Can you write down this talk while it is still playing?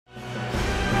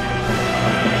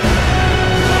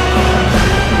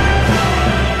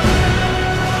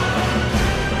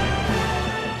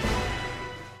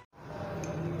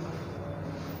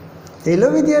Hello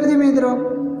विद्यार्थी मित्रों,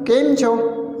 केम छो?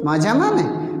 मजामां ने?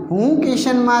 हूँ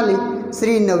किशन माली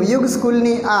श्री नवयुग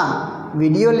स्कूलनी आ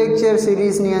विडियो लेक्चर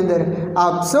सीरीजनी अंदर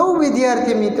आप सौ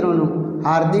विद्यार्थी मित्रों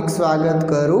हार्दिक स्वागत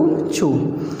करूँ छूँ।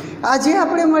 आज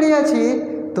आपणे मळ्या छीए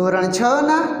धोरण 6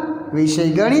 ना विषय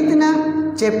गणितना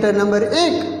चेप्टर नंबर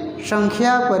 1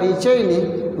 संख्या परिचयनी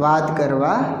बात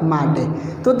करवा माटे।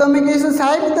 तो तमे कहीशो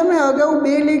साहेब तमे अगाऊ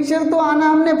 2 लेक्चर तो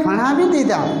आना अमने भणावी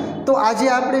दीधा, तो आज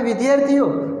आपणे विद्यार्थीओ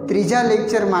त्रीजा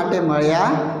लेक्चर माटे मळ्या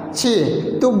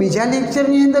छीए। तो बीजा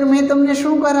लेक्चरनी अंदर मैं तमने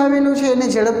शुं करावेलुं छे एने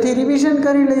झड़पथी रिविजन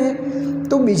करी लईए।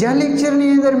 तो बीजा लेक्चरनी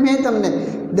अंदर मैं तमने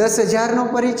 10,000 नो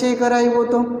परिचय कराव्यो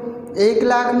तो, 1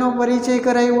 लाख नो परिचय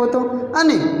कराव्यो तो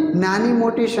अने नानी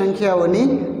मोटी संख्याओनी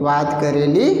वात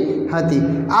करेली हती।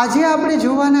 आजे आपणे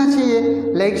जोवाना छीए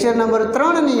लेक्चर नंबर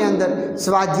 3 नी अंदर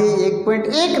स्वाध्याय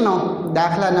 1.1 नो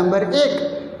दाखला नंबर 1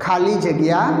 खाली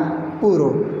जग्या पूरो।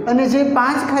 अने जे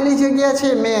 5 खाली जग्या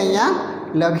छे मैं अहींया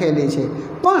लखेली छे,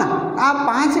 पण आ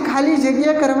 5 खाली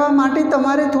जग्या करवा माटे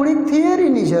तमारे थोड़ी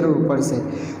थियरीनी जरूर पड़शे।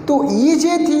 तो ई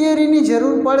जे थियरीनी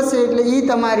जरूर पड़शे एटले ई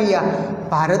तमारी आ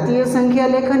भारतीय संख्या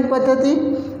लेखन पद्धति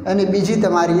अने बीजी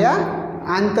तमारी आ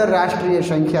आंतरराष्ट्रीय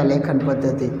संख्या लेखन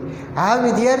पद्धति। हाँ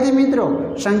विद्यार्थी मित्रों,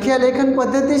 संख्या लेखन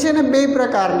पद्धति है ने 2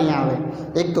 प्रकारनी आवे,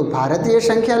 एक तो भारतीय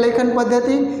संख्या लेखन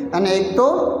पद्धति अने एक तो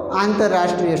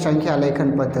आंतरराष्ट्रीय संख्या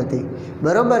लेखन पद्धति।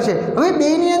 बराबर है। हवे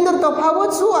बेनी अंदर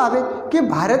तफावत शुं आवे कि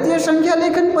भारतीय संख्या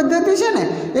लेखन पद्धति है ने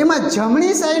एमां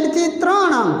जमणी साइड थी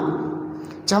 3 अंक,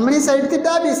 जमणी साइड थी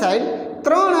डाबी साइड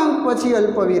 3 अंक पछी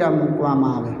अल्पविराम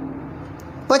मूकवामां आवे,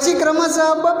 पछी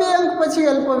क्रमशः 2 अंक पछी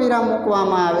अल्पविराम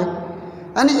मूकवामां आवे।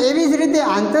 अने एवी ज रीते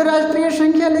आंतरराष्ट्रीय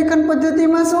संख्या लेखन पद्धति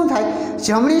में शुं थाय,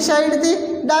 जमणी साइड थी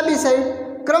डाबी साइड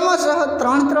क्रमशः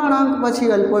 3-3 अंक पछी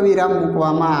अल्पविराम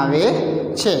मूकवामां आवे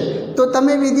छे। तो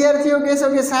तमे विद्यार्थीओ कहेशो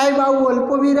कि साहेब आवुं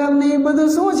अल्पविराम ने ए बधुं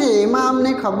शुं छे, एमां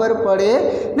अमने खबर पड़े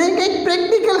नहीं, कंईक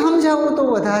प्रेक्टिकल समजावो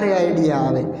तो वधारे आइडिया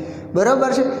आवे।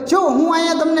 बराबर है। जो हूँ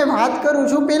अहींया तमने बात करूँ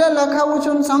छूँ, पहला लखावुं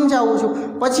छूं, समजावुं छूं,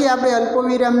 पछी आपणे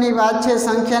अल्पविरामनी वात छे,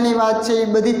 संख्यानी वात छे, ए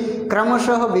बधी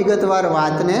क्रमशः विगतवार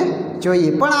वातने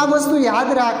जोईए। पण आ वस्तु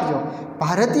याद राखजो,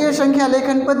 भारतीय संख्या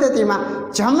लेखन पद्धति में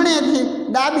जमणेथी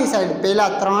डाबी साइड पहला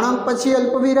 3 अंक पछी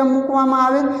अल्पविराम मूकवामां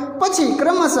आवे, पछी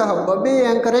क्रमशः 2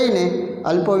 अंक रहीने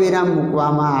अल्पविराम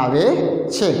मूकवामां आवे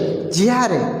छे।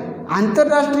 ज्यारे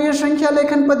आंतरराष्ट्रीय संख्या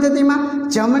लेखन पद्धति में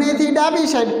जमणेथी डाबी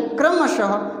साइड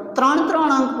क्रमशः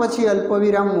 3-3 अंक पछी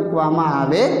अल्पविराम मूकवामां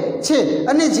आवे छे।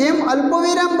 अने जेम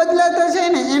अल्पविराम बदलाता छे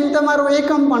ने एम तमारो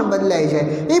एकम पण बदलाय जाय।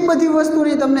 ए बधी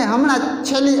वस्तुनी तमने हमणां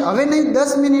छेल्ली हवे नहीं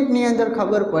 10 मिनिटनी अंदर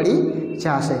खबर पड़ी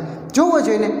जाशे। जोवो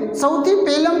जोईने सौथी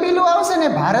पहेલું आवशे ने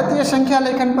भारतीय संख्या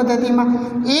लेखन पद्धति में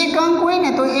 1 अंक होय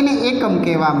ने तो एने एकम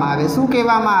कहेवामां आवे। शुं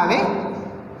कहेवामां आवे?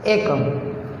 एकम।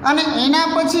 अने एना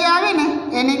पछी आवे ने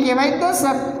एने कहेवाय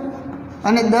दशक,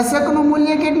 अने दशकनुं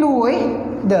मूल्य केटलुं होय?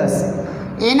 10।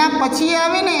 एना पछी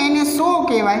आवे ने एने 100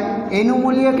 कहेवाय, एनुं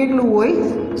मूल्य केटलुं होय?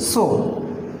 100।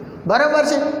 बराबर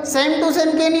है। सेम टू सेम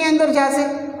केनी अंदर जाशे?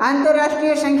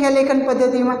 आंतरराष्ट्रीय संख्या लेखन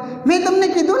पद्धति में मैं तमने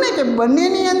कीधुं ने कि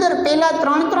बंनेनी अंदर पहला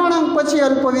 3-3 अंक पछी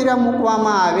अल्पविराम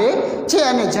मूकवामां आवे छे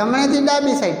अने जमणेथी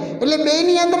डाबी साइड एटले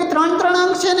बेनी अंदर 3-3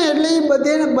 अंक छे ने एटले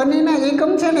ई बंनेना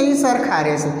एकम छे ने ई सरखा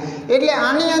रहेशे। एटले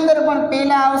आनी अंदर पण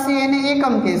पहला आवशे एने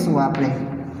एकम कहेशुं आपणे,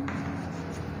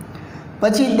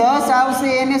 पछी 10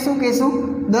 आवशे एने शुं कहेशुं?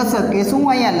 दशक कहेशुं।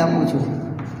 अहींया लखुं छुं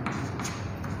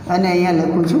अने अहींया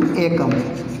लखुं छुं एकम।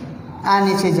 आ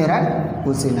नीचे जरा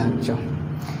पूછી નાખજો।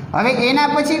 હવે એના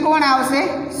પછી કોણ આવશે?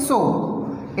 100,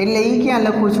 એટલે એ ક્યાં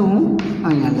લખું છું હું?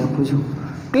 અહીંયા લખું છું।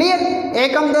 ક્લિયર?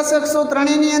 એકમ, દશક, 100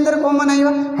 ત્રણેયની અંદર કોમન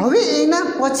આવ્યા। હવે એના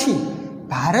પછી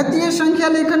ભારતીય સંખ્યા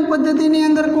લેખન પદ્ધતિની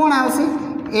અંદર કોણ આવશે?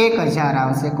 1000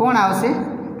 આવશે। કોણ આવશે?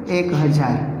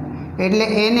 1000, એટલે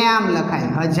એને આમ લખાય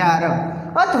 1000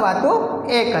 અથવા તો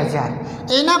 1000।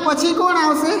 એના પછી કોણ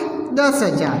આવશે?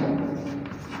 10,000,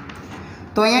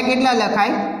 તો અહીંયા કેટલા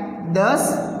લખાય?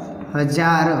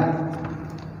 10,000।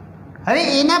 હવે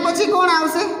એના પછી કોણ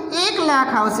આવશે? 1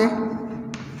 લાખ આવશે।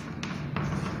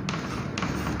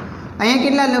 અહીંયા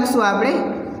કેટલા લખશું આપણે?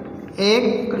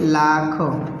 1 લાખ।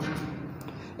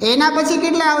 એના પછી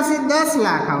કેટલા આવશે? 10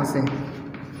 લાખ આવશે।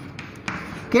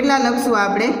 કેટલા લખશું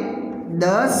આપણે?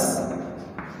 10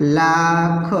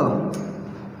 લાખ।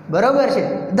 બરાબર છે।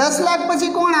 10 લાખ પછી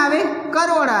કોણ આવે?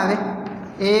 કરોડ આવે।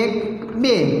 1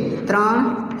 2 3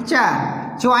 4।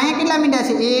 जो अहीं केटला मींडा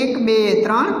छे? 1 2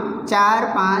 3 4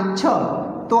 5 6,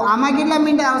 तो आमां केटला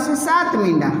मींडा आवशे? 7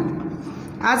 मींडा।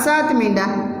 आ 7 मींडा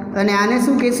अने आने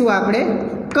शुं कहेशुं आपणे?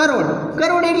 करोड़।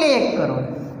 करोड़ एटले 1 करोड़।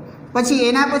 पछी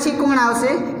एना पछी कोण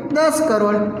आवशे? 10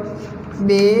 करोड़।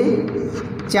 2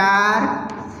 4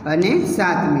 અને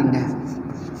 7 મીંડા।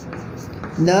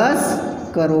 10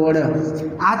 કરોડ।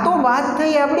 આ તો વાત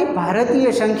થઈ આપણી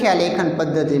ભારતીય સંખ્યા લેખન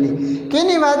પદ્ધતિની।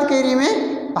 કેની વાત કરી મેં?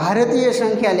 ભારતીય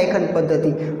સંખ્યા લેખન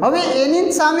પદ્ધતિ। હવે એની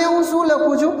સામે હું શું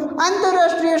લખું છું?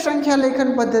 આંતરરાષ્ટ્રીય સંખ્યા લેખન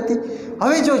પદ્ધતિ।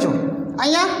 હવે જોજો,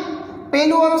 અહીંયા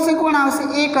પહેલું આવશે, કોણ આવશે?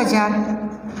 1000।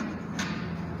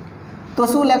 તો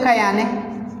શું લખાય આને?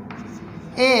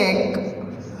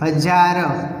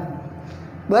 1000,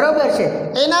 બરોબર છે।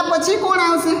 એના પછી કોણ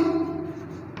આવશે?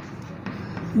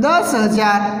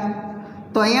 10,000।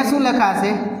 તો અહીંયા શું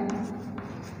લખાશે?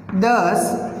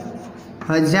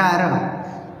 10,000,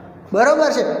 બરોબર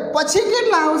છે। પછી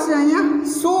કેટલા આવશે? અહીંયા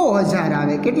 100,000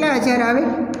 આવે। કેટલા હજાર આવે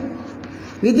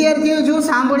વિદ્યાર્થીઓ? જો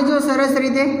સાંભળજો સરસ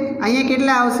રીતે, અહીંયા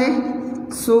કેટલા આવશે?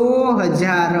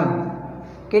 100,000।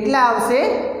 કેટલા આવશે?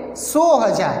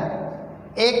 100,000।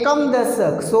 એકમ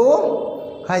દશક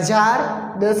 100,000,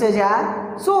 10,000,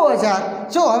 100,000।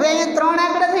 જો હવે અહીંયા 3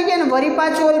 આંકડા થઈ ગયા ને, વળી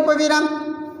પાછું અલ્પવિરામ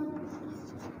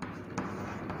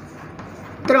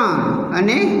 3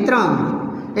 અને 3,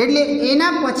 એટલે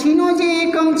એના પછીનો જે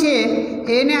એકમ છે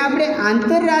એને આપણે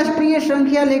આંતરરાષ્ટ્રીય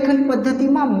સંખ્યા લેખન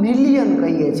પદ્ધતિમાં મિલિયન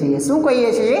કહીએ છીએ। શું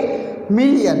કહીએ છીએ?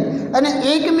 મિલિયન। અને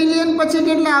 1 મિલિયન પછી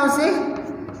કેટલા આવશે?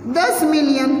 10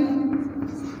 મિલિયન।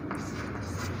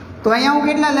 તો અહીંયા હું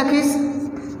કેટલા લખીશ?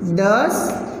 10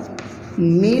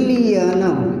 મિલિયન।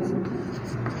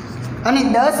 અને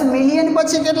 10 મિલિયન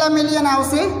પછી કેટલા મિલિયન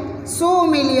આવશે? 100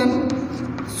 મિલિયન।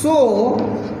 100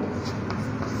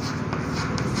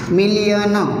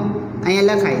 મિલિયન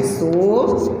અહીંયા લખાય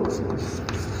 100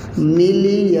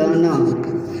 મિલિયન,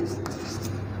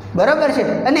 બરાબર છે।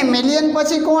 અને મિલિયન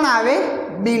પછી કોણ આવે?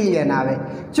 બિલિયન આવે।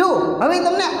 જો હવે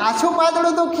તમને આછો પાતળો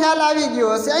તો ખ્યાલ આવી ગયો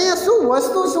હશે। અહીંયા શું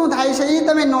વસ્તુ શું થાય છે એ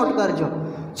તમે નોટ કરજો।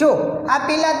 જો આ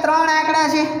પેલા 3 આંકડા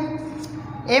છે,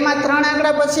 એમાં 3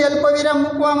 આંકડા પછી અલ્પવિરામ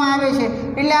મૂકવામાં આવે છે,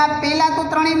 એટલે આ પેલા તો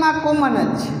ત્રણેયમાં કોમન જ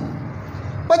છે।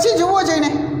 પછી જુઓ જોઈને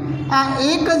આ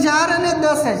 1000 અને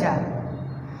 10,000,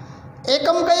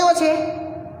 એકમ કયો છે?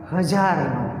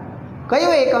 1000નો।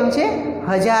 કયો એકમ છે?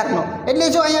 1000નો। એટલે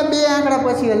જો અહીંયા 2 આંકડા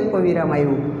પછી અલ્પવિરામ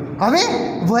આવ્યું। હવે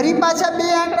વળી પાછા 2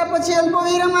 આંકડા પછી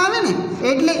અલ્પવિરામ આવે ને,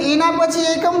 એટલે એના પછી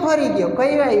એકમ ફરી ગયો।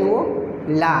 કયો આવ્યો?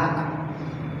 લાખ।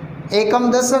 એકમ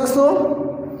દશક 100,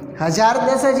 1000,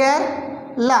 10,000,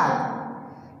 લાખ।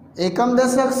 એકમ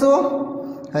દશક 100,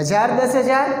 1000,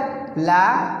 10,000,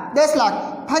 લાખ, 10 લાખ।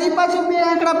 ફરી પાછું 2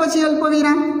 આંકડા પછી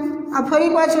અલ્પવિરામ, આ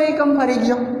ફરી પાછો એકમ ફરી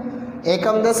ગયો।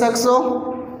 એકમ દશક 100,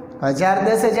 1000,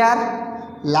 10,000,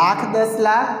 લાખ, 10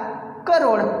 લાખ,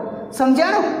 કરોડ।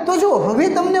 સમજાણું? તો જો હવે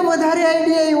તમને વધારે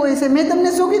આઈડિયા આવ્યો હશે। મેં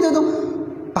તમને શું કીધું હતું?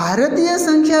 ભારતીય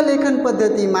સંખ્યા લેખન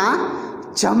પદ્ધતિમાં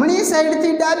જમણી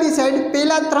સાઈડથી ડાબી સાઈડ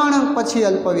પહેલા 3 અંક પછી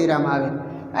અલ્પવિરામ આવે।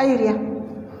 આવી રહ્યા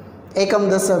એકમ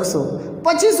દશક 100।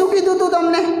 પછી શું કીધું હતું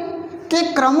તમને? કે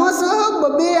ક્રમશઃ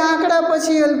 2 આંકડા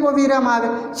પછી અલ્પવિરામ આવે।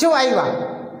 જો આવ્યા,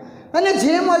 અને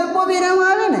જેમ અલ્પવિરામ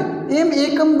આવે ને એમ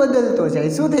એકમ બદલતો જાય।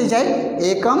 શું થઈ જાય?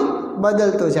 એકમ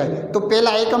બદલતો જાય। તો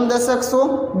પહેલા એકમ દશક 100,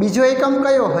 બીજો એકમ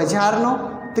કયો? 1000નો,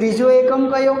 ત્રીજો એકમ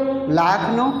કયો?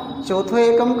 લાખનો, ચોથો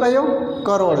એકમ કયો?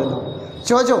 કરોડનો।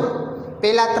 જોજો,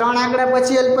 પહેલા 3 આંકડા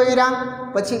પછી અલ્પવિરામ,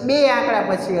 પછી 2 આંકડા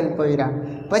પછી અલ્પવિરામ,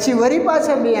 પછી વળી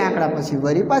પાછા 2 આંકડા પછી,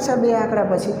 વળી પાછા 2 આંકડા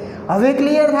પછી। હવે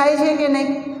ક્લિયર થાય છે કે નહીં?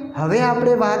 હવે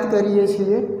આપણે વાત કરીએ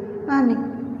છીએ આની।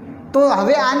 તો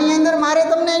હવે આની અંદર મારે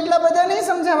તમને એટલા બધા નહીં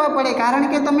સમજાવવા પડે, કારણ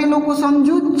કે તમે લોકો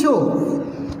સમજુ જ છો।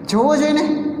 જોવો જોઈને,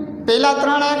 પહેલા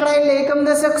 3 આંકડા એટલે એકમ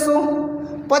દશક 100,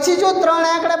 પછી જો 3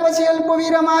 આંકડા પછી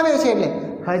અલ્પવિરામ આવે છે એટલે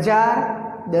 1000,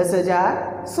 10,000,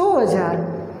 100,000,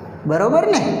 બરોબર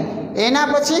ને? એના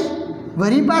પછી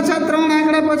વળી પાછા 3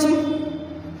 આંકડા પછી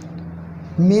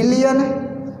મિલિયન,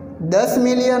 10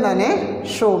 મિલિયન અને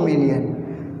 100 મિલિયન,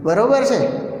 બરોબર છે?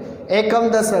 એકમ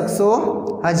દશક 100,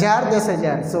 1000,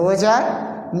 10,000, 100,000,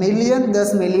 મિલિયન, 10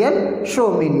 મિલિયન, 100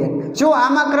 મિલિયન। જો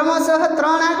આમાં ક્રમશઃ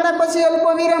 3 આંકડા પછી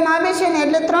અલ્પવિરામ આવે છે ને,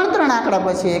 એટલે 3 આંકડા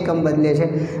પછી એકમ બદલે છે।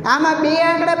 આમાં 2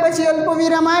 આંકડા પછી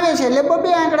અલ્પવિરામ આવે છે એટલે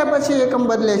 2 આંકડા પછી એકમ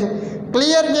બદલે છે।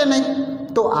 ક્લિયર કે નહીં?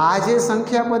 તો આ જે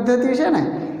સંખ્યા પદ્ધતિ છે ને,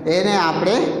 એને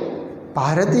આપણે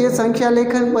ભારતીય સંખ્યા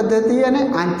લેખન પદ્ધતિ અને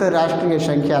આંતરરાષ્ટ્રીય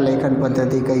સંખ્યા લેખન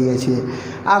પદ્ધતિ કહીએ છીએ।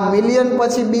 આ મિલિયન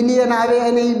પછી બિલિયન આવે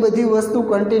અને એ બધી વસ્તુ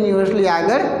કન્ટિન્યુઅસલી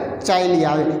આગળ ચાલી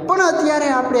આવે, પણ અત્યારે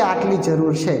આપણે આટલી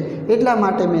જરૂર છે એટલા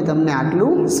માટે મેં તમને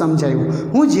આટલું સમજાવ્યું।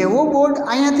 હું જેવો બોર્ડ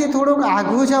અહીંયાથી થોડોક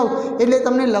આઘું જાઉં એટલે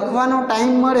તમને લખવાનો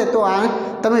ટાઈમ મળે તો આ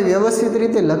તમે વ્યવસ્થિત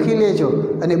રીતે લખી લેજો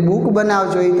અને બુક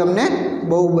બનાવજો, એ તમને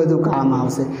બહુ બધું કામ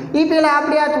આવશે। એ પહેલાં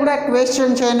આપણે આ થોડા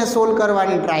ક્વેશ્ચન છે એને સોલ્વ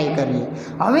કરવાની ટ્રાય કરીએ।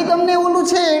 હવે તમને ઓલું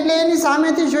છે એટલે એની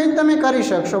સામેથી જોઈને તમે કરી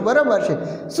શકશો, બરાબર છે?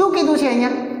 શું કીધું છે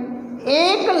અહીંયા?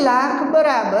 1 લાખ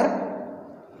બરાબર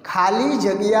ખાલી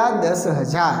જગ્યા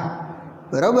 10,000,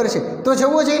 બરાબર છે. તો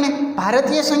જુઓ જઈને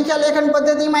ભારતીય સંખ્યા લેખન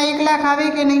પદ્ધતિમાં 1 લાખ આવે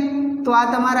કે નહીં? તો આ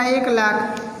તમારા 1 લાખ,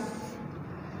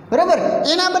 બરાબર.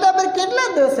 એના બરાબર કેટલા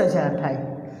 10,000 થાય?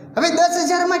 હવે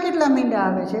 10,000માં કેટલા મીંડા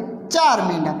આવે છે? 4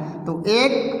 મીંડા. તો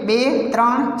 1 2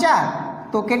 3 4,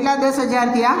 તો કેટલા 10,000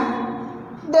 થયા?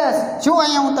 10. જો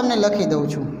અહીંયા હું તમને લખી દઉં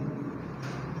છું.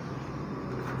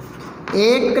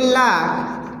 1 લાખ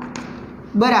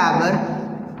બરાબર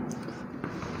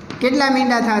કેટલા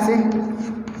મીંડા થશે?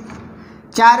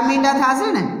 4 મીંડા થશે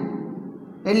ને,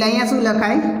 એટલે અહીંયા શું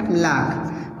લખાય? લાખ.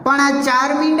 પણ આ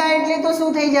 4 મીંડા એટલે તો શું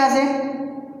થઈ જશે?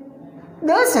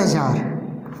 10,000.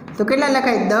 તો કેટલા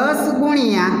લખાય? 10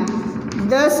 ગુણ્યા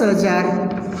 10,000,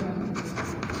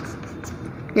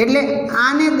 એટલે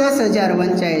આને 10,000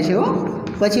 વંચાય છે.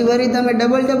 પછી વળી તમે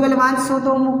ડબલ વાંચશો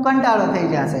તો અમુક કંટાળો થઈ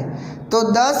જશે. તો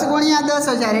 10 ગુણ્યા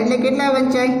 10,000 એટલે કેટલા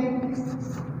વંચાય?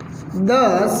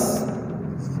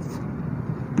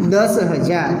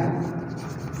 10,000.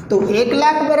 તો 1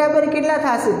 લાખ બરાબર કેટલા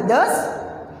થશે?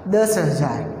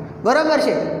 10,000. બરાબર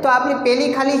છે. તો આપણી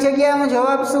પહેલી ખાલી જગ્યામાં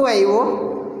જવાબ શું આવ્યો?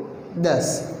 10.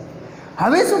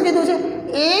 હવે શું કીધું છે?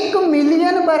 1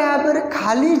 મિલિયન બરાબર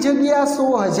ખાલી જગ્યા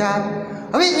 100,000.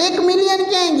 હવે 1 મિલિયન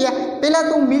ક્યાં ગયા? પહેલાં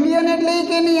તો મિલિયન એટલે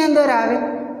કેની અંદર આવે?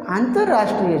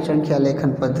 આંતરરાષ્ટ્રીય સંખ્યા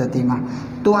લેખન પદ્ધતિમાં.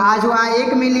 તો આ જો આ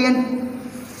 1 મિલિયન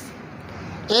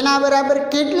એના બરાબર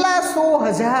કેટલા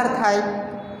 100,000 થાય?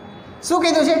 શું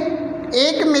કીધું છે?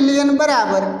 1 મિલિયન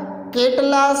બરાબર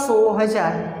કેટલા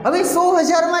 100,000. હવે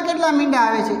 100,000માં કેટલા મીંડા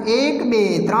આવે છે? 1 2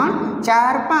 3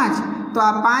 4 5. તો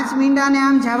આ 5 મીંડાને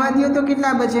આમ જવા દો તો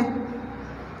કેટલા બચે?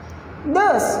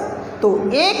 10. તો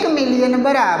 1 મિલિયન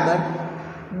બરાબર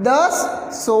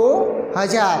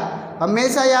 10,100,000.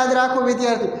 હંમેશા યાદ રાખો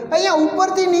વિદ્યાર્થી, અહીંયા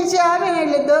ઉપરથી નીચે આવે ને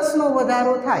એટલે 10નો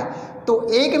વધારો થાય. તો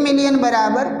 1 મિલિયન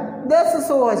બરાબર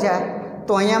 10,100,000.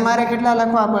 તો અહીંયા મારે કેટલા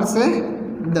લખવા પડશે?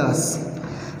 10.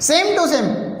 સેમ ટુ સેમ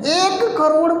 1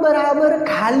 કરોડ બરાબર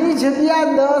ખાલી જગ્યા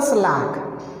 10 લાખ.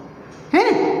 હે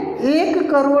ને? 1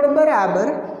 કરોડ બરાબર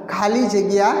ખાલી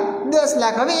જગ્યા 10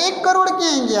 લાખ. હવે 1 કરોડ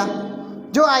ક્યાંય ગયા?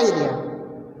 જો આવી રહ્યા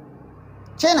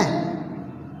છે ને,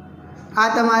 આ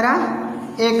તમારા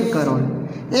 1 કરોડ.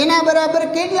 એના બરાબર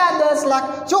કેટલા? 10 લાખ.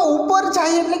 જો ઉપર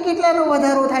જાય એટલે કેટલાનો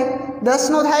વધારો થાય?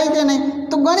 10નો થાય કે નહીં?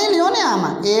 તો ગણી લ્યો ને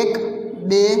આમાં 1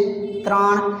 2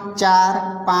 3 4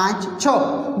 5 6.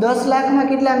 10 લાખમાં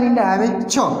કેટલા મીંડા આવે?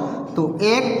 6. તો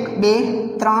 1 2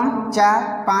 3 4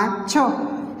 5 6.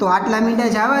 તો આટલા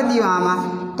મીંડા જવા દો આમાં,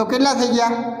 તો કેટલા થઈ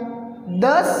ગયા?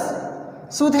 10.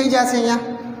 શું થઈ જશે અહીંયા?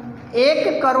 1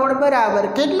 કરોડ બરાબર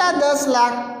કેટલા? 10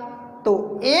 લાખ. તો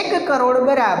 1 કરોડ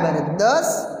બરાબર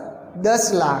 10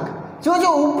 લાખ. જો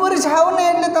ઉપર જાઓ ને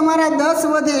એટલે તમારા 10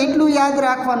 વધે એટલું યાદ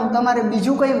રાખવાનું, તમારે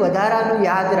બીજું કંઈ વધારાનું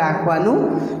યાદ રાખવાનું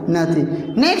નથી.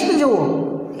 નેક્સ્ટ જુઓ,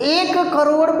 1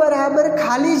 કરોડ બરાબર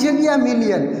ખાલી જગ્યા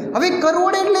મિલિયન. હવે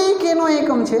કરોડ એટલે એ કેનો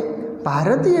એકમ છે?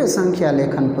 ભારતીય સંખ્યા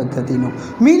લેખન પદ્ધતિનો.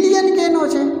 મિલિયન કેનો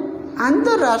છે?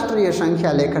 આંતરરાષ્ટ્રીય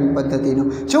સંખ્યા લેખન પદ્ધતિનો.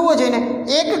 જુઓ જોઈને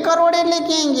 1 કરોડ એટલે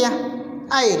ક્યાં ગયા?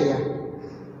 આ રહ્યા.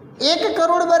 1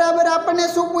 કરોડ બરાબર આપણને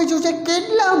શું પૂછ્યું છે?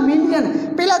 કેટલા મિલિયન?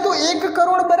 પહેલાં તો 1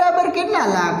 કરોડ બરાબર કેટલા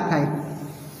લાખ થાય?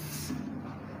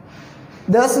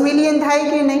 10 મિલિયન થાય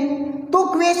કે નહીં? તો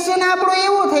ક્વેશ્ચન આપણો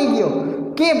એવો થઈ ગયો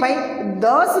કે ભાઈ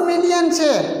 10 મિલિયન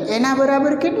છે એના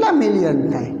બરાબર કેટલા મિલિયન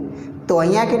થાય? તો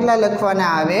અહીંયા કેટલા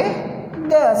લખવાના આવે?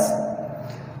 10.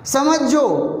 સમજો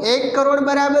 1 કરોડ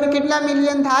બરાબર કેટલા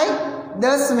મિલિયન થાય?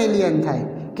 10 મિલિયન થાય.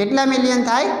 કેટલા મિલિયન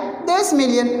થાય? 10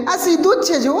 મિલિયન. આ સીધું જ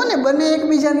છે, જુઓ ને, બંને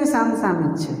એકબીજાની સામસામે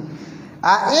જ છે.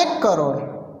 આ 1 કરોડ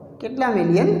કેટલા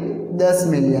મિલિયન? 10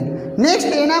 મિલિયન.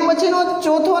 નેક્સ્ટ એના પછીનો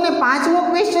ચોથો અને પાંચમો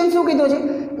ક્વેશ્ચન શું કીધો છે?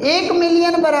 1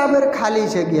 મિલિયન બરાબર ખાલી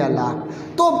જગ્યા લાખ.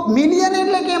 તો મિલિયન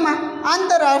એટલે કેમાં?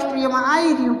 આંતરરાષ્ટ્રીયમાં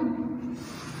આવી રહ્યું.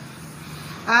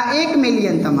 આ 1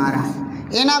 મિલિયન તમારા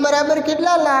એના બરાબર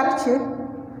કેટલા લાખ છે?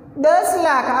 10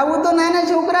 લાખ. આવું તો નાના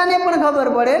છોકરાને પણ ખબર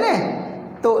પડે ને.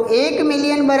 તો 1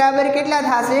 મિલિયન બરાબર કેટલા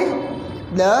થશે?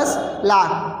 10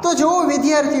 લાખ. તો જુઓ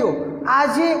વિદ્યાર્થીઓ, આ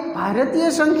જે ભારતીય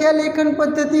સંખ્યા લેખન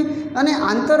પદ્ધતિ અને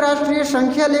આંતરરાષ્ટ્રીય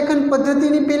સંખ્યા લેખન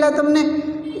પદ્ધતિની પહેલાં તમને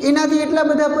એનાથી એટલા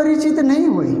બધા પરિચિત નહીં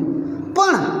હોય,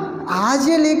 પણ આ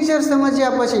જે લેક્ચર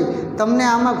સમજ્યા પછી તમને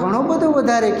આમાં ઘણો બધો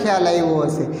વધારે ખ્યાલ આવ્યો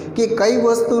હશે કે કઈ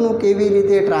વસ્તુનું કેવી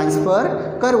રીતે ટ્રાન્સફર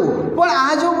કરવું. પણ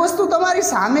આ જો વસ્તુ તમારી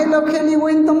સામે લખેલી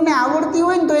હોય ને તમને આવડતી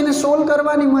હોય ને તો એને સોલ્વ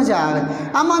કરવાની મજા આવે.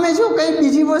 આમાં મેં જો કંઈ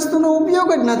બીજી વસ્તુનો ઉપયોગ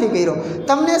જ નથી કર્યો,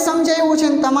 તમને સમજાવ્યું છે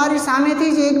ને તમારી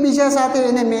સામેથી જ એકબીજા સાથે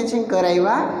એને મેચિંગ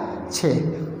કરાવ્યા છે.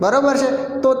 બરાબર છે?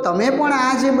 તો તમે પણ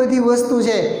આ જે બધી વસ્તુ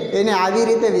છે એને આવી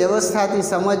રીતે વ્યવસ્થાથી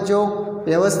સમજજો,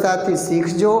 વ્યવસ્થાથી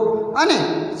શીખજો, અને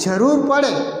જરૂર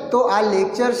પડે તો આ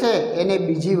લેક્ચર છે એને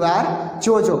બીજી વાર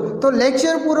જોજો. તો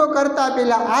લેક્ચર પૂરો કરતાં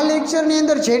પહેલાં આ લેક્ચરની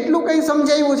અંદર જેટલું કંઈ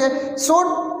સમજાવ્યું છે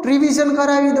શોર્ટ રિવિઝન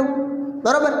કરાવી દઉં.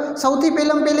 બરાબર. સૌથી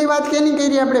પહેલી વાત કેની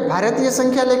કરી આપણે? ભારતીય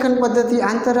સંખ્યા લેખન પદ્ધતિ,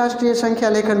 આંતરરાષ્ટ્રીય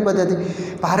સંખ્યા લેખન પદ્ધતિ.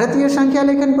 ભારતીય સંખ્યા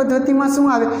લેખન પદ્ધતિમાં શું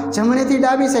આવે? જમણેથી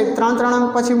ડાબી સાઈડ 3 અંક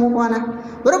પછી મૂકવાના.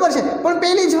 બરાબર છે. પણ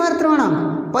પહેલી જ વાર 3 અંક,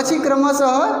 પછી ક્રમશઃ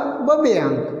 2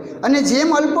 અંક, અને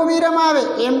જેમ અલ્પવિરામ આવે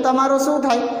એમ તમારો શું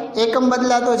થાય? એકમ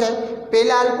બદલાતો જાય.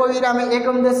 પહેલા અલ્પવિરામે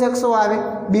એકમ દશક 100 આવે,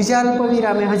 બીજા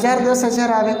અલ્પવિરામે 1000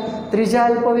 10,000 આવે, ત્રીજા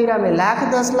અલ્પવિરામે લાખ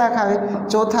 10 લાખ આવે,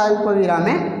 ચોથા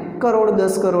અલ્પવિરામે કરોડ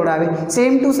 10 કરોડ આવે.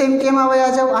 સેમ ટુ સેમ કેમાં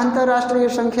વયા જાવ? આંતરરાષ્ટ્રીય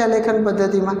સંખ્યા લેખન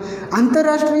પદ્ધતિમાં.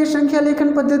 આંતરરાષ્ટ્રીય સંખ્યા લેખન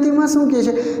પદ્ધતિમાં શું કહે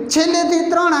છે? છેલ્લેથી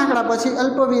 3 આંકડા પછી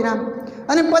અલ્પવિરામ,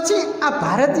 અને પછી આ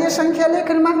ભારતીય સંખ્યા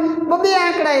લેખનમાં 2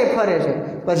 આંકડા એ ફરે છે.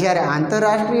 પણ જ્યારે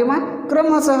આંતરરાષ્ટ્રીયમાં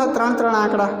ક્રમશઃ 3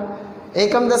 આંકડા.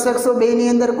 એકમ દશક 100 બેની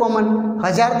અંદર કોમન,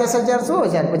 1000 10,000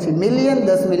 100,000, પછી મિલિયન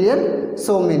 10 મિલિયન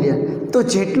 100 મિલિયન. તો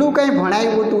જેટલું કંઈ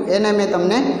ભણાવ્યું હતું એને મેં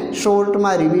તમને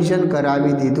શોર્ટમાં રિવિઝન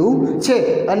કરાવી દીધું છે,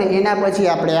 અને એના પછી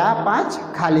આપણે આ 5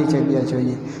 ખાલી જગ્યા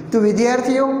જોઈએ. તો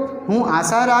વિદ્યાર્થીઓ, હું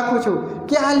આશા રાખું છું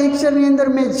કે આ લેક્ચરની અંદર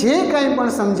મેં જે કાંઈ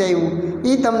પણ સમજાવ્યું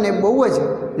એ તમને બહુ જ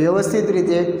વ્યવસ્થિત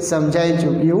રીતે સમજાઈ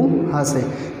ચૂક્યું હશે.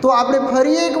 તો આપણે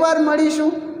ફરી એકવાર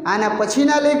મળીશું આના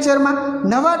પછીના લેક્ચરમાં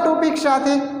નવા ટોપિક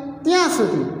સાથે. ત્યાં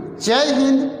સુધી જય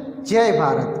હિન્દ, જય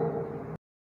ભારત.